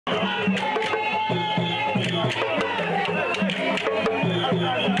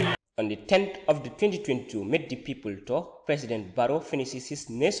On the 10th of the 2022 Meet the People tour, President Barrow finishes his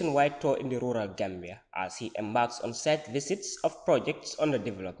nationwide tour in the rural Gambia as he embarks on site visits of projects under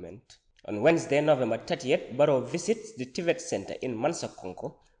development. On Wednesday, November 30th, Barrow visits the TVET Center in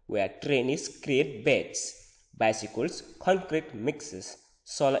Mansakonko, where trainees create beds, bicycles, concrete mixes,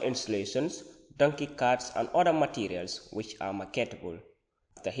 solar installations, donkey carts and other materials which are marketable.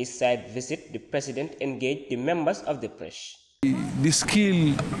 After his site visit, the President engaged the members of the press. The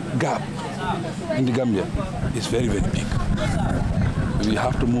skill gap in the Gambia is very, very big. We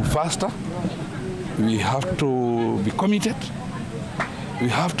have to move faster. We have to be committed. We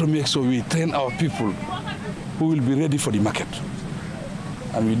have to make sure we train our people who will be ready for the market.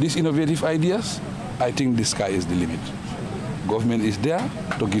 And with these innovative ideas, I think the sky is the limit. Government is there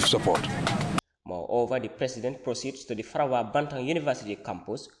to give support. Moreover, the President proceeds to the Farawa Bantang University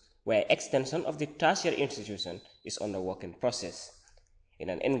campus, where extension of the tertiary institution is under work in process. In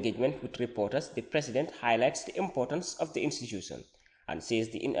an engagement with reporters, the President highlights the importance of the institution and says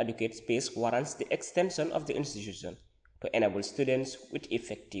the inadequate space warrants the extension of the institution to enable students with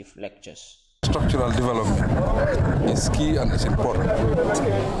effective lectures. Structural development is key and is important.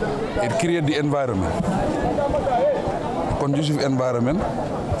 It creates the environment, a conducive environment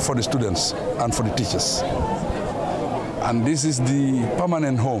for the students and for the teachers. And this is the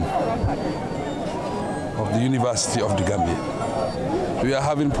permanent home of the University of the Gambia. We are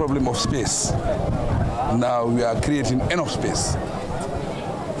having a problem of space. Now we are creating enough space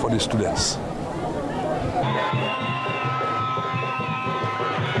for the students.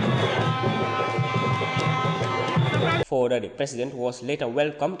 Further, the President was later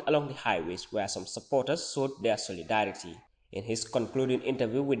welcomed along the highways where some supporters showed their solidarity. In his concluding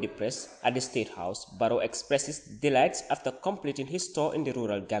interview with the press at the State House, Barrow expresses delights after completing his tour in the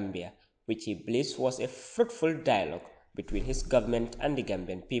rural Gambia, which he believes was a fruitful dialogue between his government and the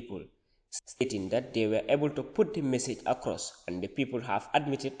Gambian people, stating that they were able to put the message across and the people have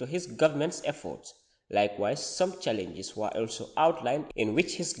admitted to his government's efforts. Likewise, some challenges were also outlined in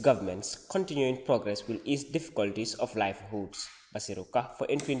which his government's continuing progress will ease difficulties of livelihoods. Basiruka for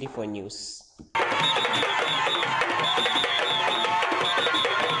N24 News.